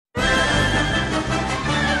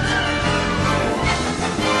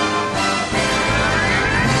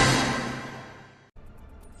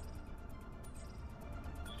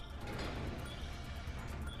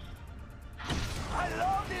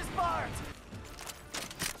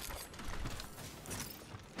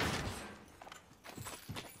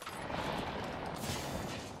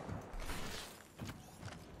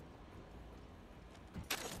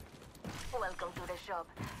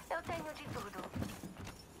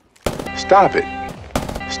Stop it.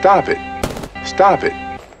 Stop it. Stop it.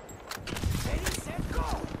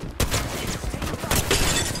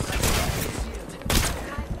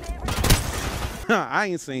 I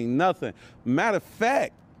ain't seen nothing. Matter of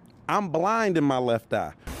fact, I'm blind in my left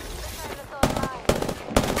eye.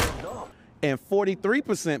 And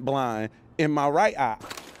 43% blind in my right eye.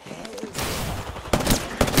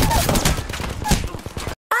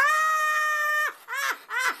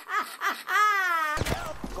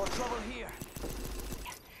 Got trouble here.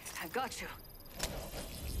 I got you.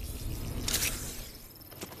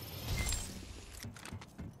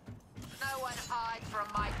 No one hides from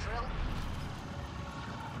my drill.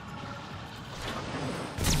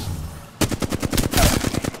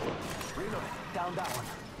 Reload. Down that one.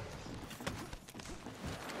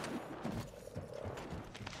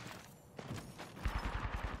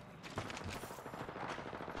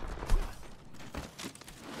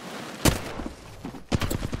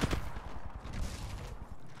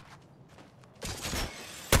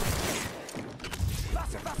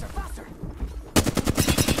 Faster, faster, faster! Oh,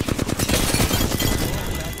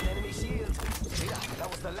 that's an enemy shield. Yeah, that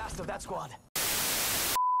was the last of that squad.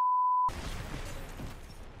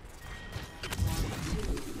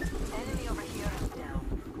 Enemy over here. Down.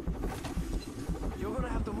 You're gonna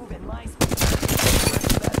have to move at my speed.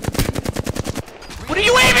 What are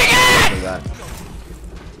you aiming at? That.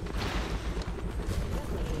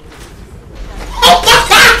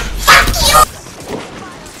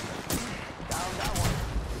 Down that one.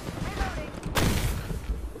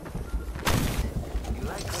 You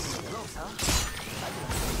like cutting close, huh?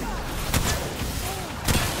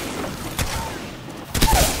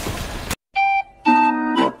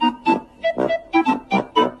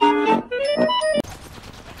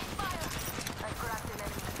 I cracked an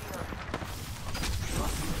enemy shield.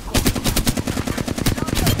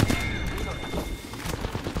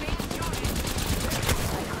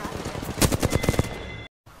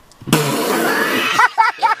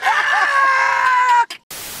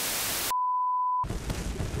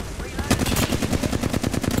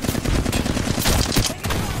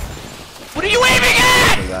 What are you aiming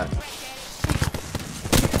at? That.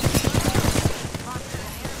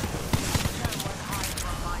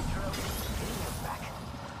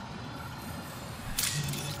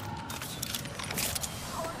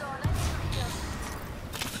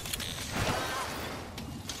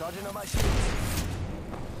 Charging on my shields.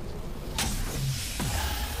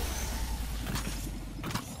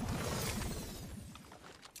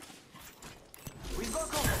 We've got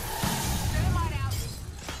cover. Thermite out.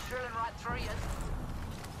 Drilling right through you.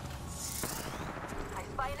 I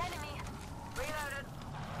spy an enemy. Reloaded.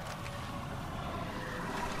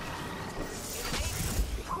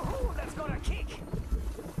 Ooh, that's got a kick.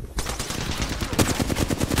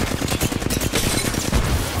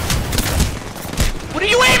 What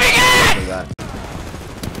are you aiming at? That.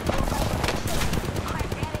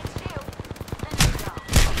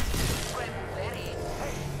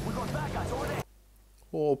 We got bad guys over there.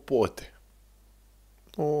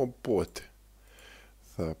 Οπότε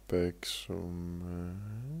θα παίξουμε.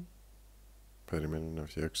 Περιμένω να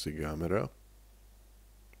φτιάξω την κάμερα.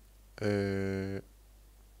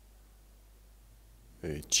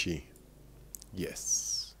 Έτσι. Yes.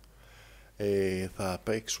 Θα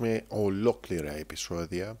παίξουμε ολόκληρα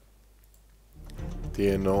επεισόδια. Τι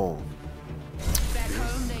εννοώ?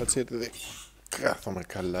 Κάτσε γιατί κάθομαι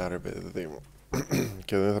καλά ρε παιδί μου.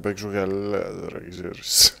 Και δεν θα παίξω καλά τώρα,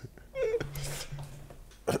 ξέρεις.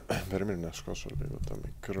 Περίμενε να σκόσω λίγο το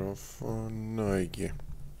μικρόφωνο εκεί.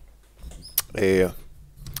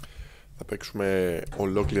 Θα παίξουμε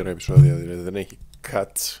ολόκληρα επεισόδια, δηλαδή δεν έχει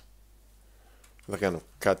cuts. Θα κάνω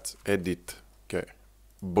cut, edit και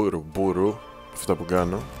μπουρου αυτά που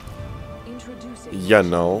κάνω. Για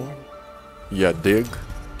now, για dig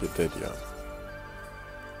και τέτοια.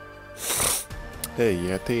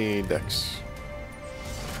 Γιατί εντάξει.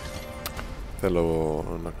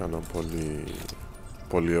 Θέλω να κάνω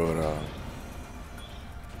πολύ ώρα.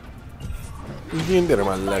 Γίνεται ρε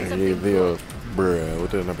μαλάκα οι δύο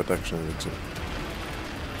ούτε να πετάξω δεν ξέρω.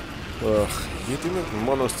 Γιατί είναι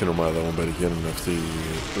μόνο στην ομάδα μου πετυχαίνουν αυτοί οι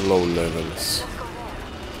low levels.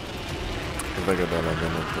 Δεν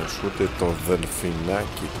καταλαβαίνω πως ούτε το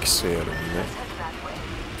δελφινάκι ξέρουνε.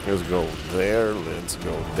 Let's go there, let's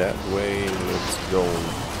go that way, let's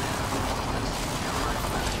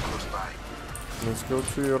go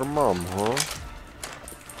to your mom, huh?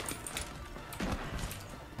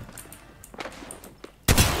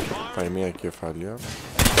 Πάει μια κεφάλια.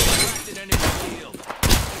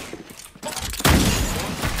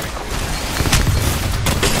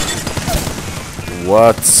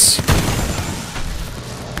 What?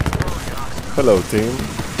 Hello team,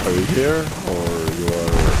 are you here or you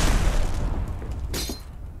are...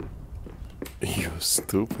 You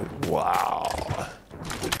stupid, wow.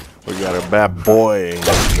 We got a bad boy in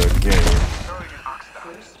the game.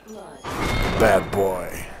 Bad boy.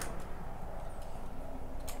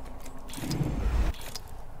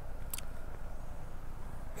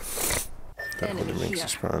 Έχω τη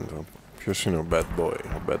μίξεις πάνω. Ποιος είναι ο bad boy?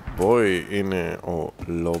 Ο bad boy είναι ο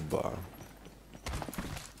Λόμπα.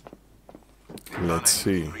 Let's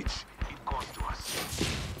see.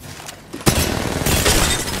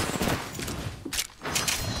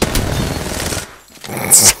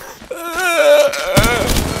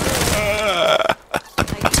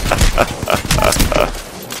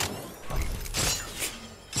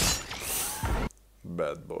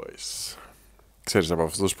 Bad boys. Ξέρεις, από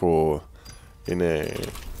αυτούς που είναι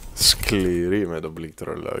σκληροί με το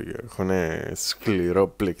πληκτρολόγιο. Έχουνε σκληρό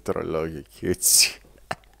πληκτρολόγιο και έτσι.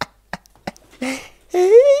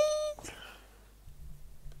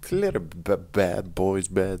 Τι λέει ρε, bad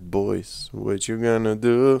boys, what you gonna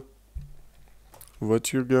do? What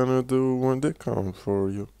you gonna do when they come for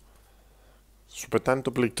you? Σου πετάνε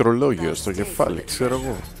το πληκτρολόγιο στο κεφάλι, ξέρω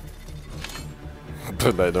εγώ.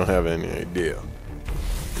 But I don't have any idea.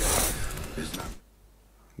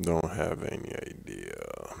 Don't have any idea.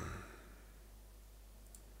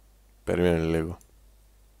 Περίμενε λίγο.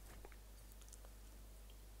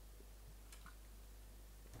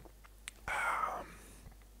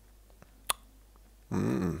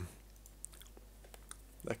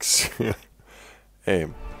 Εντάξει.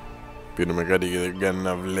 Πίνουμε κάτι και δεν κάνει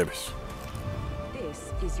να βλέπεις.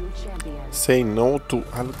 Say no to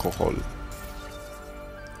alcohol.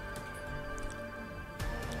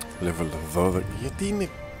 Level 12. Γιατί είναι...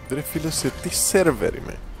 Ρε φίλε, σε τι σερβερ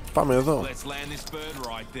είμαι? Πάμε εδώ.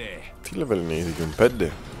 Τι level είναι η δική μου? 5.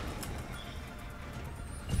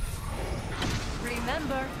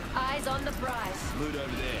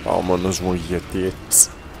 Πάω μόνος μου γιατί έτσι.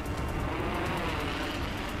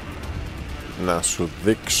 Να σου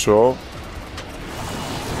δείξω.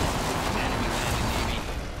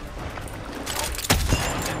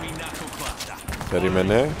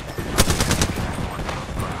 Περίμενε.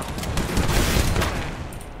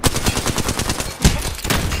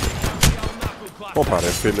 Όπα ρε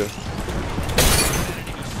φίλε.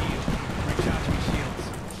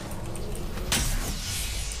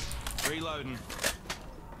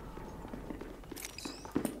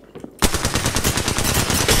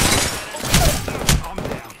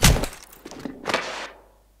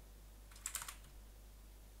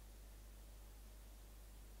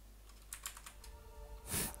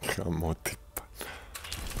 Χαμότυπα.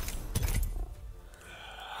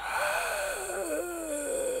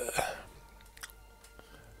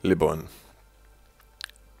 Λοιπόν,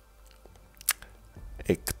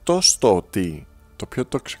 εκτός το ότι το πιο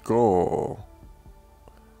τοξικό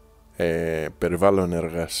περιβάλλον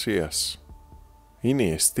εργασίας είναι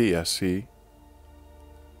η εστίαση,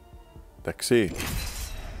 εντάξει,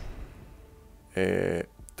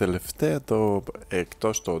 τελευταία το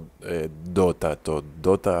εκτός το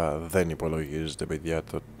Dota δεν υπολογίζεται, παιδιά,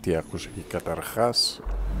 το τι ακούς εκεί. Καταρχάς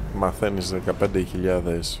μαθαίνεις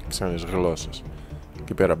 15.000 ξένες γλώσσες.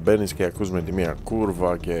 Εκεί πέρα μπαίνεις και ακούς με τη μία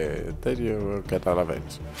κούρβα και τέτοιο,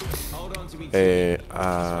 καταλαβαίνεις.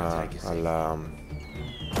 Αλλά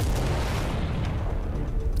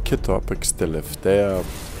και το Apex τελευταία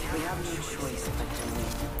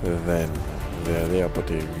δεν, δηλαδή από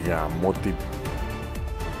τη γαμώτη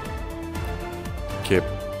και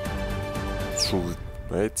σου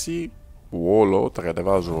έτσι όλο τα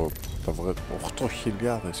κατεβάζω, τα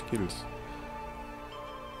 8.000 kills.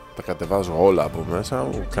 Τα κατεβάζω όλα από μέσα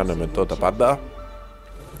μου, κάναμε τότε πάντα.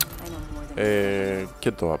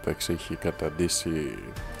 Και το Apex έχει καταντήσει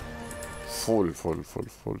full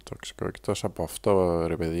τοξικό. Εκτός από αυτό,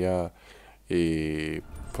 ρε παιδιά, οι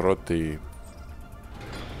πρώτοι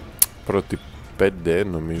 5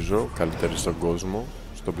 νομίζω καλύτεροι στον κόσμο,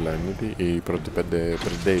 στον πλανήτη, οι πρώτοι 5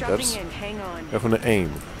 Predators έχουν aim,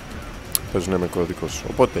 παίζουν με κωδικός,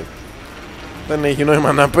 οπότε δεν έχει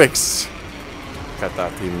νόημα να παίξεις. Κατά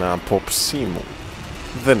την άποψή μου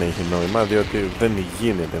δεν έχει νόημα, διότι δεν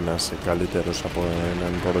γίνεται να είσαι καλύτερος από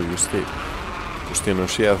έναν υπολογιστή, που στην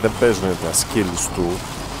ουσία δεν παίζουν τα skills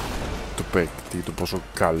του παίκτη, του πόσο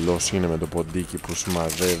καλός είναι με το ποντίκι που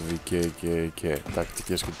σημαδεύει και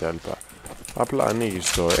τακτικές κτλ. Απλά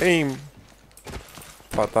ανοίγεις το aim,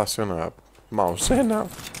 πατάς ένα mouse ένα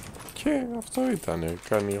και αυτό ήτανε,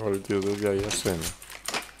 κάνει όλη τη δουλειά για σένα.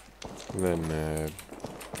 Δεν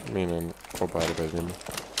μην είναι κοπάρι, παιδί μου.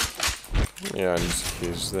 Μην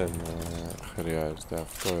ανησυχείς, δεν χρειάζεται.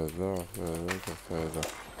 Αυτό εδώ, αυτό εδώ και αυτό εδώ.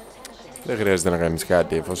 Δεν χρειάζεται να κάνεις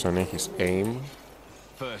κάτι εφόσον έχεις aim.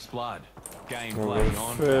 First blood. Gameplay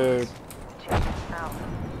on.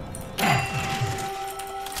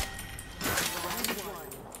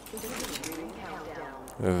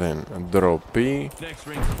 Δεν, ντροπή Next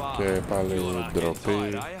ring's far. και πάλι Feeling like ντροπή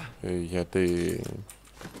getting tired, are ya? γιατί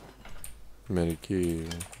μερικοί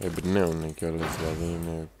εμπνέουν κιόλας, δηλαδή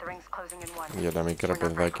είναι The ring's closing in 1. για τα μικρά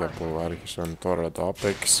παιδάκια που άρχισαν τώρα το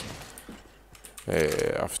Apex,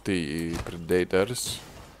 αυτοί οι Predators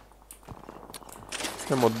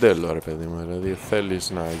είναι μοντέλο ρε παιδί μου, δηλαδή θέλεις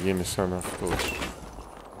να γίνεις σαν αυτούς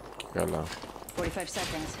και καλά. 45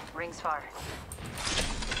 seconds. Ring's far.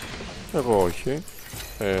 Εγώ όχι,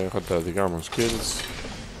 έχω τα δικά μου skills,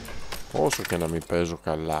 όσο και να μην παίζω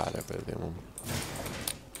καλά ρε παιδί μου.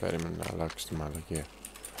 Περίμενε να αλλάξει τη μαλακία.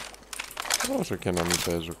 Όσο και να μην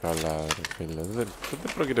παίζω καλά ρε φίλε, δεν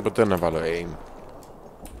πρόκειται ποτέ να βάλω aim,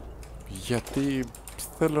 γιατί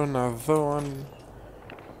θέλω να δω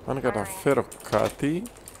αν καταφέρω κάτι,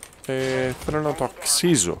 θέλω να το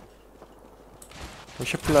αξίζω,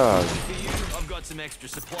 όχι απλά. I've got some extra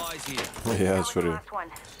supplies here. Sorry. Last one.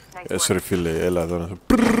 Nice work. Sorry φίλε, έλα εδώ να σου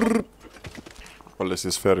όλες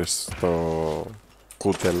τις σφαίρες στο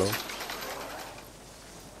κούτελο.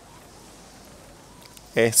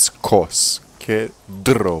 Έσκος και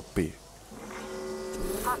ντροπή.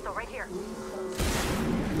 Hostile right here.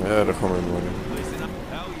 Έρχομαι μόνοι. Listen up.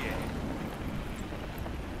 Hell yeah.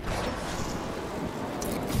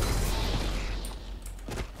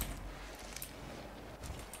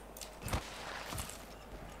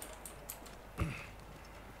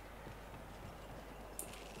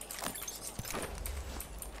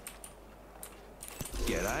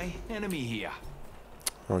 G'day. Enemy here.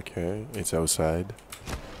 Okay, it's outside.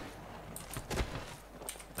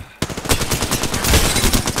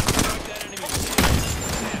 That enemy.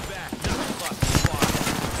 Stand back. Nothing but fire.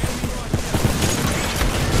 Enemy right there.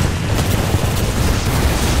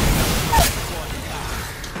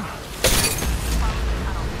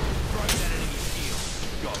 Broke that enemy shield.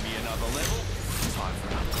 Got me another level. Time for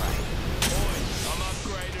an upgrade. Boys, I'm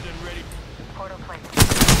upgraded and ready. Portal plate.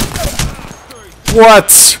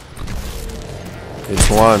 What? It's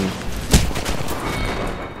one.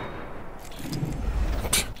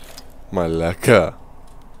 Μαλάκα.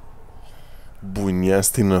 Μπουνιά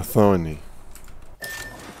στην οθόνη.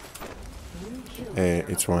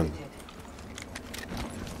 It's one.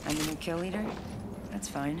 I'm the new kill leader? That's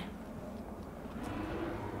fine.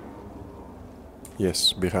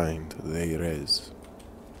 Yes, behind the res.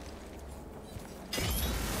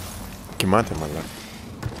 Κοιμάται μαλάκα.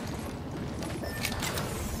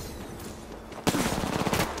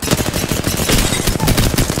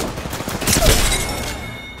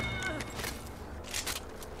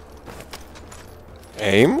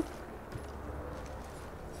 Aim?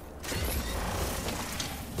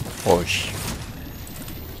 Όχι.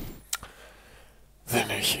 Δεν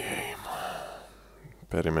έχει aim.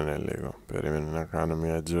 Περίμενε λίγο. Περίμενε να κάνω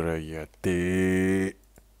μια τζούρα γιατί...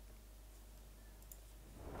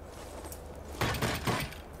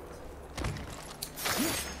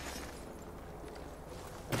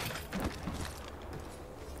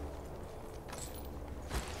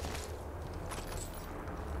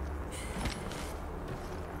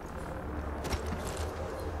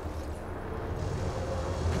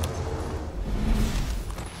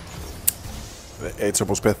 Έτσι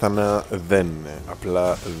όπως πέθανα δεν είναι,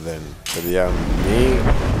 απλά δεν. Παιδιά, μη...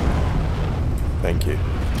 Thank you.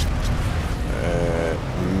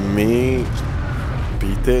 Μη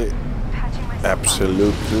πείτε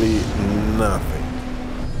absolutely nothing.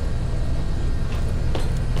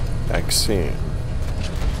 Εντάξει.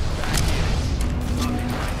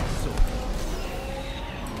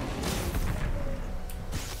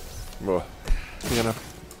 Μπο, πήγα να...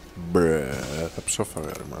 Μπρε, θα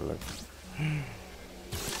ψόφαγα ρε μαλάκα.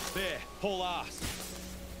 There, haul ass.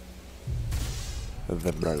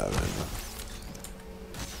 Δεν προλαβαίνω.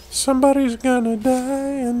 Somebody's gonna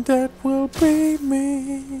die and that will be me.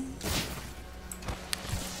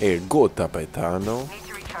 Εγώ τα πετάνω. Need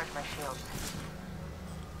to recharge my shield.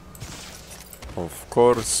 Of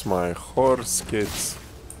course my horse gets.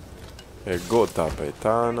 Εγώ τα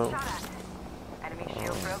πετάνω. Enemy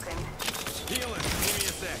shield broken. Healing, give me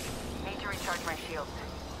a sec. Need to recharge my shield.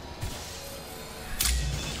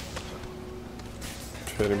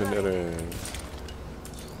 Περίμενε ρε.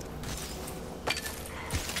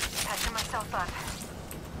 Patching myself up.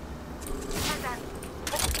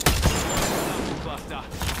 Buster.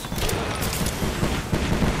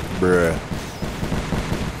 Bruh.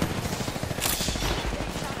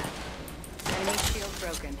 Enemy shield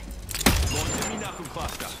broken.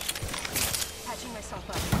 myself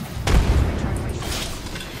up. Recharge my shield.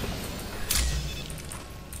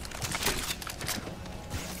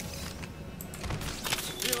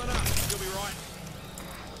 Healing up. You'll be right.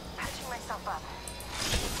 Patching myself up.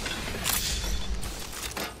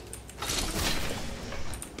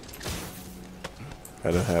 I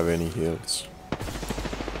don't have any heals.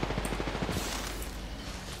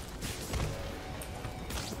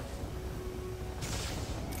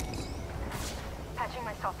 Patching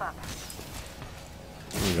myself up.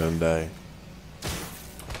 I'm gonna die.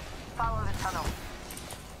 Follow the tunnel.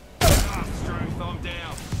 Ah, strength. I'm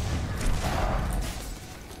down.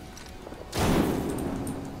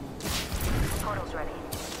 Portal's ready.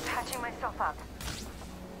 Patching myself up.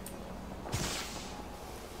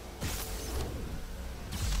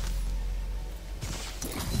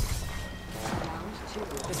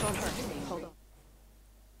 This won't hurt. Hold on.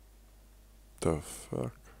 The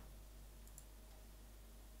fuck.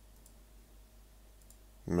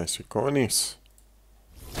 Με σηκώνεις.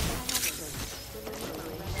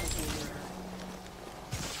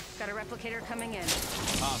 Got a replicator coming in.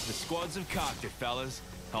 Half the squads have cocked it, fellas.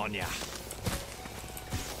 On ya.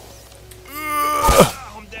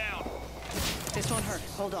 I'm down. This won't hurt.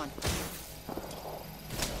 Hold on.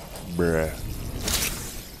 Bruh.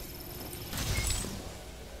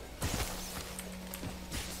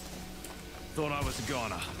 Thought I was a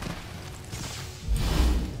goner.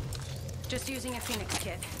 Just using a Phoenix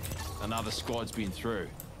kit. Another squad's been through.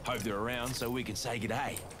 Hope they're around so we can say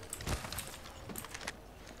g'day.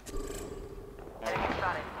 Enemy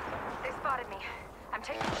spotted. They spotted me. I'm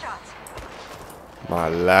taking shots.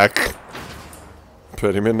 Μαλάκ.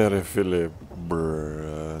 Περίμενε ρε φίλε.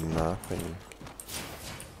 Bruh. Nothing.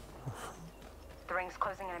 The ring's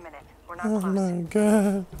closing in a minute. We're Oh not close. my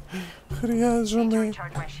god. Need to Χρειάζομαι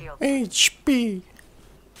recharge my shield. HP.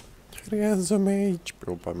 Χρειάζομαι HP.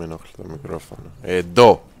 Ωπα, με ενοχλεί το μικρόφωνο.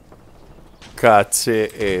 Εδώ. Κάτσε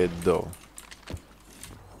εδώ.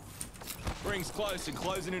 Ring's close and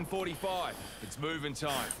closing in 45. It's moving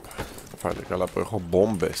time. Πάλι καλά που έχω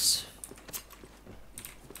μπόμπες.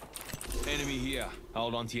 Enemy here.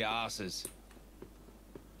 Hold on to your asses.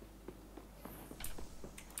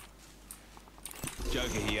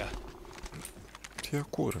 Joker here. Τι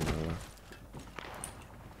ακούω ρε μαλά.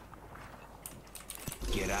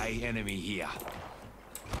 G'day, enemy here.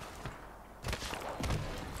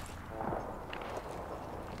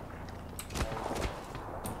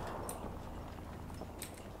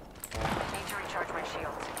 Need to recharge my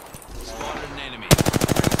shields. Spotted an enemy.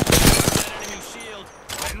 That enemy shield.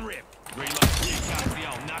 And rip. Reload. Here comes the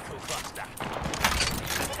old knuckle cluster.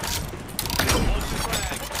 Hold the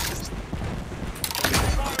flag.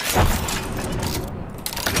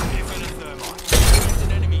 Here for the thermite. It's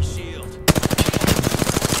an enemy shield.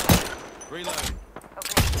 Reload.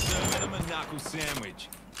 Okay. Serving them a knuckle sandwich.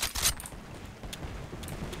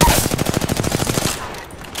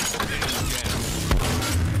 Enemy down.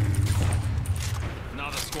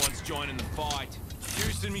 Another squad's joining the fight.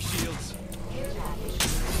 Juicing me shields.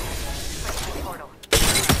 Portal.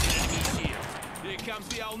 Enemy shield. Here comes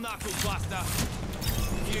the old knuckle cluster.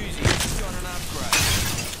 Fusey, got an upgrade.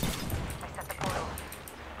 I set the portal.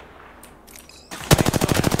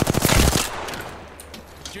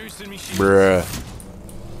 Juicing me shields. Bruh.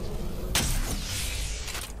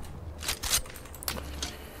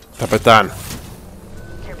 Τα πετάν.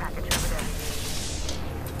 Care package over there.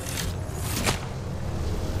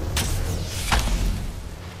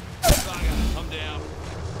 Bugger, I'm down.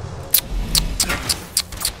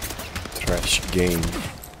 Trash game.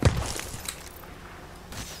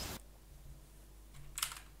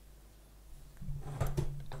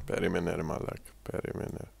 Περίμενε ρε μαλάκ.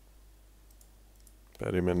 Περίμενε.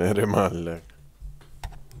 Περίμενε ρε μαλάκ.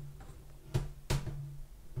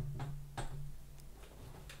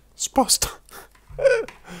 Σπάστα.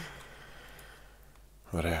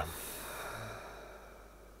 Ωραία.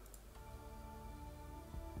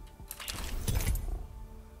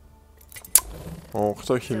 Ο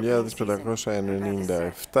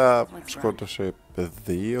 8.597 σκότωσε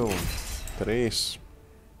 2, 3.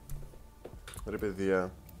 Ρε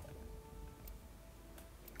παιδιά,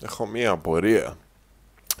 έχω μία απορία.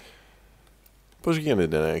 Πώς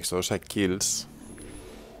γίνεται να έχεις τόσα kills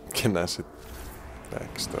και να είσαι...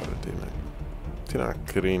 Εντάξει τώρα τι να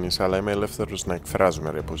κρίνεις, αλλά είμαι ελεύθερος να εκφράζομαι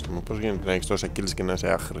ρε πώς γίνεται να έχεις τόσα kills και να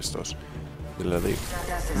είσαι άχρηστος. Δηλαδή,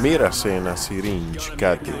 μοίρασε ένα syringe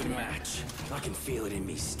κάτι.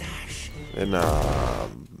 Ένα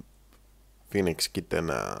Phoenix kit,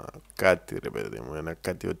 ένα κάτι ρε παιδί μου, ένα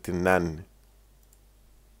κάτι ό,τι να είναι.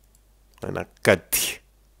 Ένα κάτι.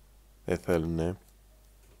 Δεν θέλουνε.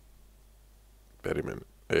 Περίμενε.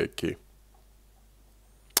 Εκεί.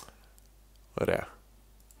 Ωραία.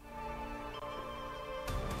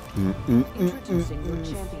 Introducing your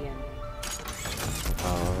champion.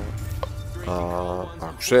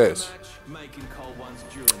 Άκουσες? Making cold ones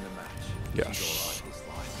during the match. Γεια She's σου. all right this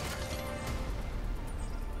life.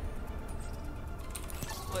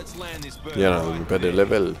 Let's land this bird Για να right δούμε, there. 5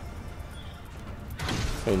 level.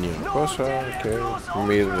 900 και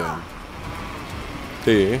 0.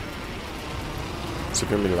 Τι? Σε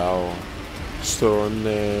ποιο μιλάω? Στον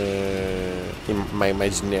my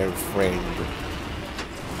imaginary friend.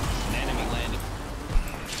 An enemy landed.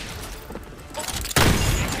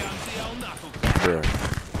 Here comes the old knuckle. Bruh.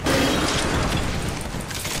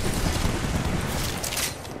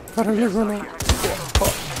 Πάρε λίγο να...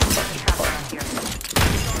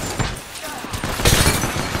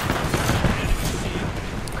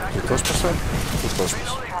 Το έσπασα, το έσπασα.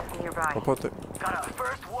 Οπότε...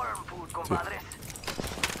 Τι?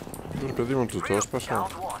 Ρε παιδί μου, το έσπασα.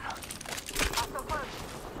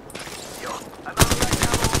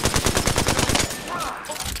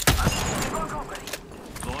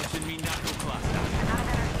 Launching me knuckle cluster.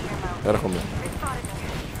 Έρχομαι.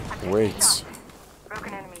 Waits.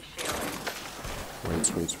 Broken enemy shield.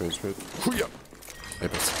 Wait. Χουια!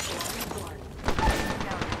 Έπεσα.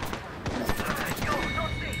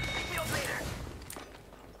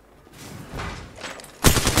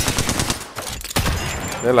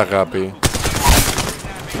 Έλα αγάπη.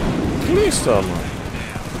 Κλείστο άμα.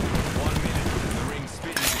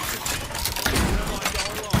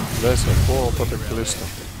 Δεν σε πω, οπότε κλείστο.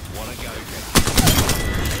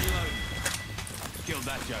 Killed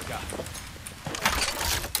that joker.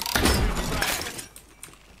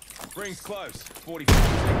 Rings close. 45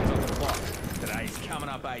 seconds on the clock. Today's coming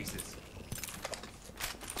up aces.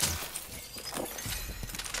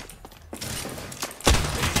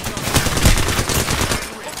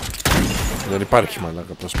 Δεν υπάρχει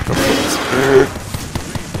μαλάκα πως πήκα.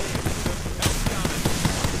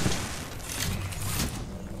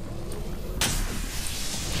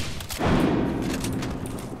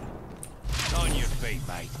 On your feet,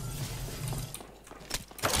 mate.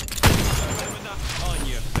 On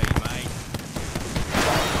your feet, mate.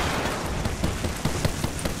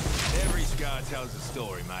 Every scar tells a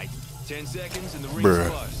story, mate. 10 seconds and the ring's Bruh.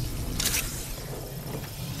 close.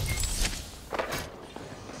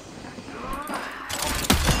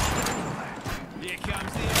 Here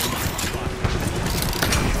comes the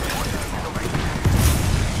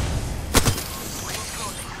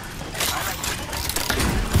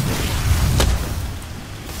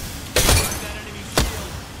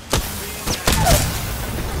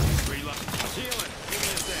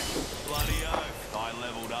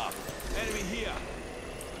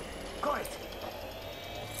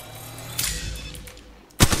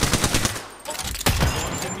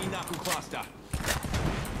cluster.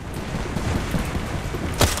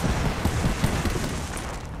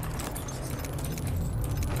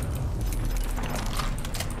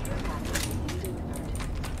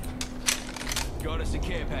 Got us a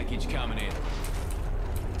care package coming in.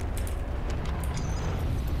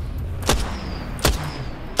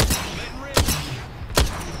 Let rip.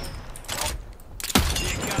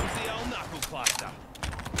 Here comes the old knuckle cluster.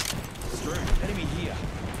 Strew, enemy here.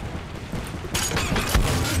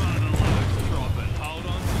 Mother loads, drop it. Hold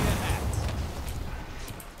on to your hats.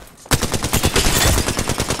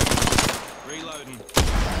 Reloading.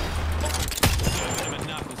 Serving him a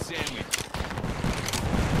knuckle sandwich.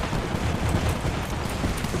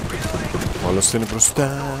 Όλος είναι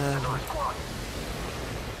μπροστά.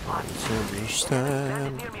 Όλος είναι μπροστά.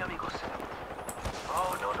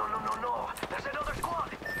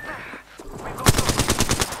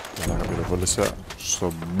 Μαλάκα πυροβόλησα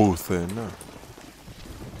στο μπουθένα.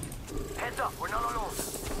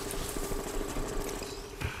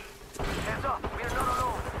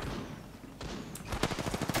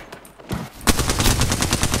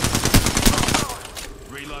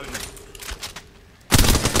 Reloading.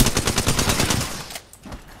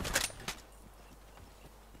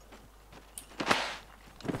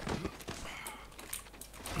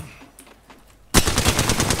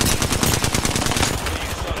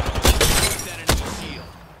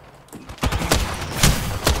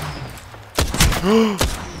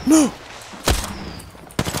 No!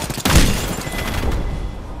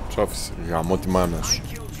 Ψόφισε, γαμώ τη μάνα σου.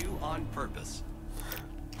 Killed you on purpose.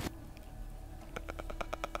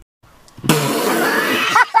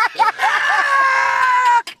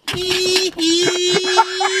 Hee hee.